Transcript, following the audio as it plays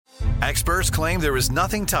Experts claim there is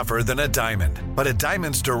nothing tougher than a diamond. But at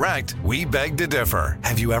Diamonds Direct, we beg to differ.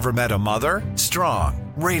 Have you ever met a mother?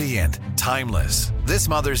 Strong, radiant, timeless. This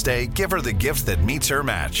Mother's Day, give her the gift that meets her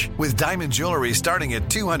match. With diamond jewelry starting at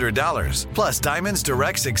 $200. Plus Diamonds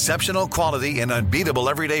Direct's exceptional quality and unbeatable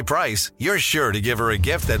everyday price, you're sure to give her a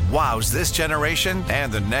gift that wows this generation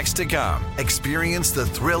and the next to come. Experience the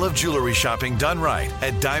thrill of jewelry shopping done right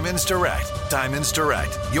at Diamonds Direct. Diamonds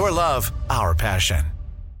Direct. Your love, our passion.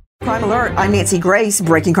 Crime Alert, I'm Nancy Grace.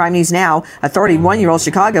 Breaking crime news now. A 31-year-old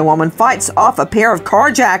Chicago woman fights off a pair of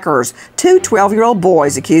carjackers. Two 12-year-old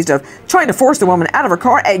boys accused of trying to force the woman out of her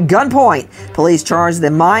car at gunpoint. Police charge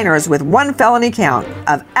the minors with one felony count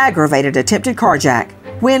of aggravated attempted carjack.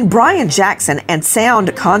 When Brian Jackson and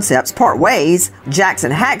Sound Concepts part ways,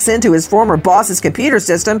 Jackson hacks into his former boss's computer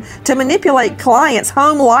system to manipulate clients'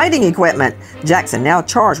 home lighting equipment. Jackson now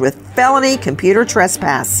charged with felony computer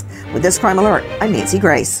trespass. With this Crime Alert, I'm Nancy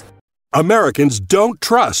Grace. Americans don't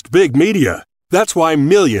trust big media. That's why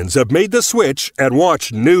millions have made the switch and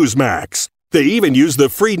watch Newsmax. They even use the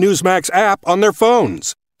free Newsmax app on their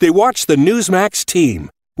phones. They watch the Newsmax team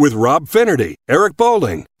with Rob Finnerty, Eric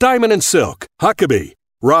Bowling, Diamond and Silk, Huckabee,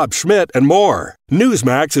 Rob Schmidt, and more.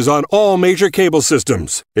 Newsmax is on all major cable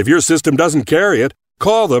systems. If your system doesn't carry it,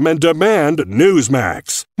 call them and demand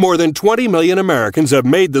Newsmax. More than 20 million Americans have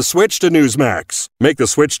made the switch to Newsmax. Make the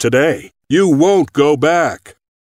switch today. You won't go back.